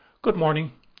Good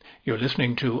morning. You're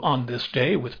listening to On This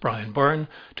Day with Brian Byrne.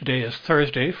 Today is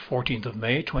Thursday, 14th of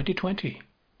May, 2020.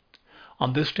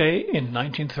 On this day in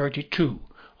 1932,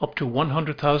 up to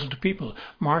 100,000 people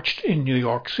marched in New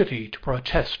York City to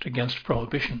protest against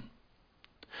Prohibition.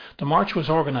 The march was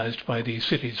organized by the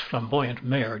city's flamboyant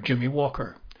mayor, Jimmy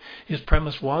Walker. His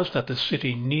premise was that the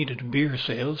city needed beer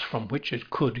sales from which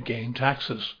it could gain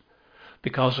taxes.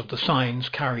 Because of the signs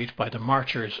carried by the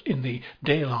marchers in the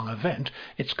day-long event,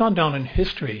 it's gone down in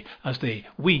history as the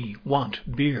We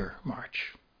Want Beer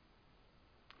March.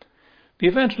 The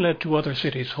event led to other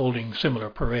cities holding similar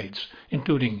parades,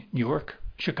 including Newark,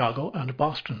 Chicago, and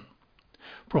Boston.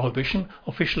 Prohibition,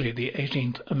 officially the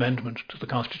 18th Amendment to the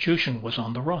Constitution, was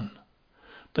on the run.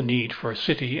 The need for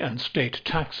city and state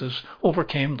taxes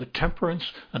overcame the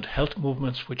temperance and health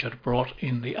movements which had brought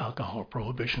in the alcohol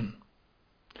prohibition.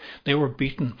 They were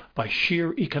beaten by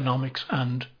sheer economics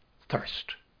and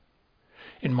thirst.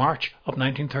 In March of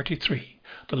 1933,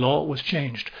 the law was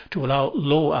changed to allow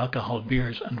low-alcohol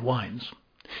beers and wines.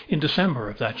 In December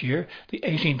of that year, the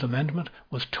 18th Amendment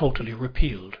was totally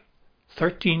repealed.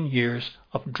 13 years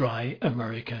of dry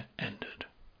America ended.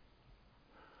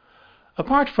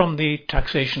 Apart from the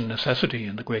taxation necessity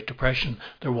in the Great Depression,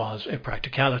 there was a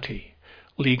practicality.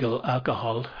 Legal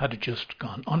alcohol had just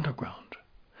gone underground.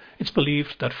 It's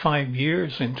believed that 5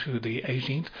 years into the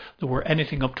 18th, there were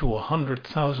anything up to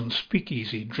 100,000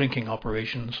 speakeasy drinking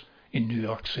operations in New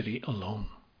York City alone.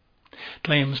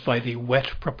 Claims by the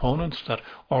wet proponents that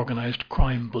organized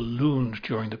crime ballooned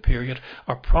during the period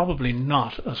are probably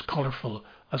not as colourful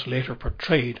as later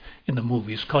portrayed in the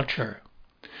movie's culture,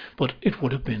 but it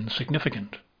would have been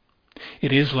significant.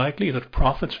 It is likely that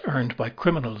profits earned by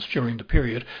criminals during the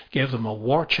period gave them a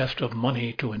war chest of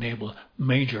money to enable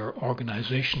major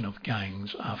organization of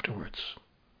gangs afterwards.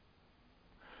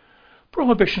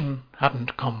 Prohibition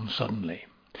hadn't come suddenly.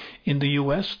 In the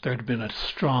US, there had been a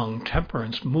strong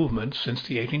temperance movement since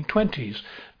the 1820s,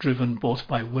 driven both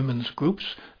by women's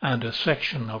groups and a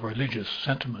section of religious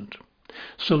sentiment.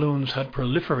 Saloons had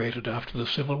proliferated after the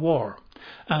Civil War,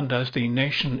 and as the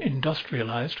nation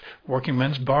industrialized, working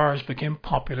men's bars became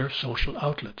popular social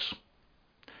outlets.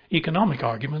 Economic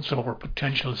arguments over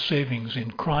potential savings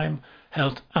in crime,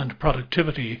 health and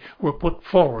productivity were put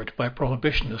forward by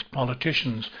prohibitionist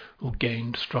politicians who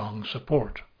gained strong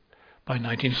support. By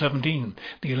 1917,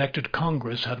 the elected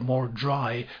Congress had more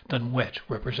dry than wet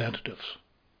representatives.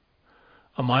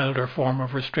 A milder form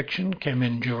of restriction came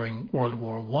in during World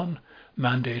War I,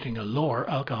 mandating a lower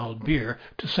alcohol beer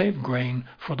to save grain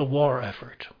for the war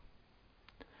effort.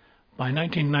 By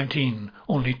 1919,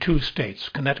 only 2 states,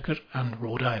 Connecticut and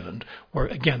Rhode Island, were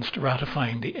against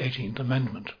ratifying the 18th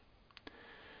Amendment.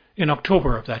 In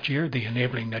October of that year, the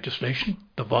enabling legislation,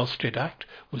 the Volstead Act,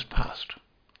 was passed.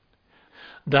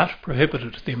 That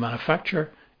prohibited the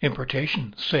manufacture,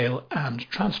 importation, sale and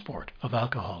transport of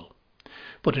alcohol.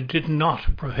 But it did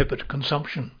not prohibit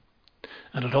consumption,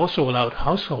 and it also allowed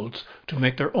households to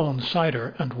make their own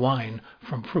cider and wine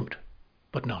from fruit,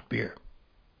 but not beer.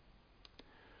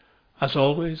 As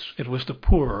always, it was the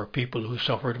poorer people who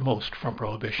suffered most from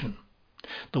prohibition.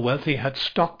 The wealthy had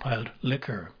stockpiled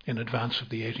liquor in advance of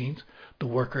the 18th. The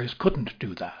workers couldn't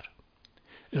do that.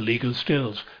 Illegal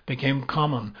stills became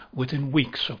common within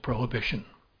weeks of prohibition.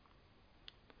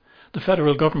 The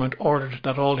federal government ordered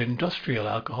that all industrial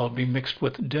alcohol be mixed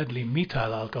with deadly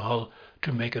methyl alcohol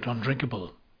to make it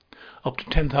undrinkable. Up to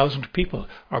 10,000 people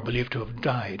are believed to have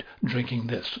died drinking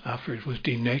this after it was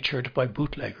denatured by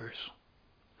bootleggers.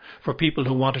 For people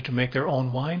who wanted to make their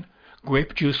own wine,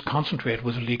 grape juice concentrate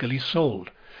was legally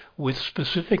sold, with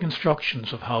specific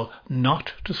instructions of how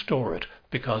not to store it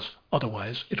because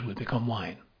otherwise it would become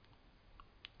wine.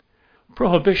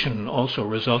 Prohibition also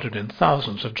resulted in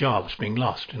thousands of jobs being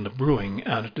lost in the brewing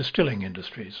and distilling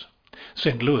industries.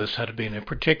 St. Louis had been a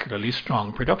particularly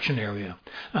strong production area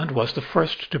and was the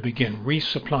first to begin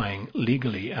resupplying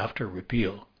legally after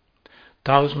repeal.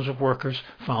 Thousands of workers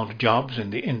found jobs in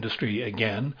the industry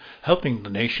again, helping the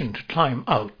nation to climb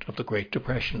out of the Great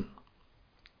Depression.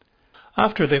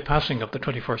 After the passing of the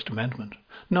 21st Amendment,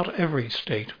 not every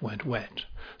state went wet.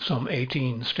 Some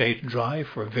 18 stayed dry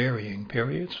for varying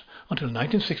periods, until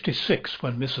 1966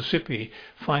 when Mississippi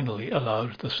finally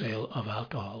allowed the sale of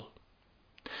alcohol.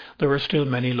 There are still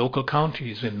many local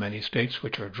counties in many states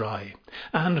which are dry,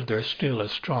 and there's still a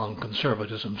strong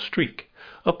conservatism streak.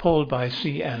 A poll by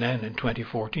CNN in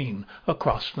 2014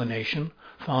 across the nation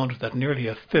found that nearly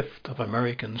a fifth of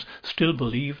Americans still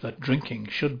believe that drinking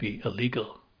should be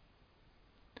illegal.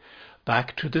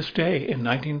 Back to this day in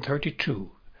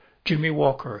 1932, Jimmy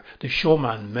Walker, the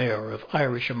showman mayor of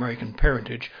Irish-American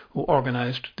parentage who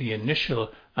organized the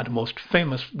initial and most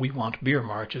famous We Want Beer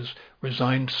marches,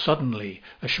 resigned suddenly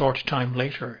a short time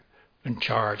later when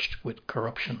charged with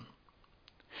corruption.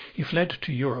 He fled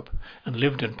to Europe and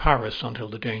lived in Paris until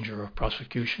the danger of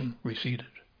prosecution receded.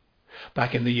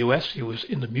 Back in the US, he was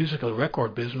in the musical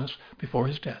record business before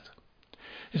his death.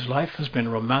 His life has been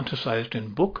romanticized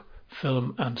in book,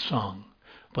 film, and song,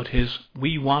 but his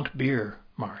We Want Beer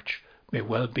march may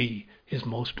well be his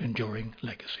most enduring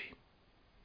legacy.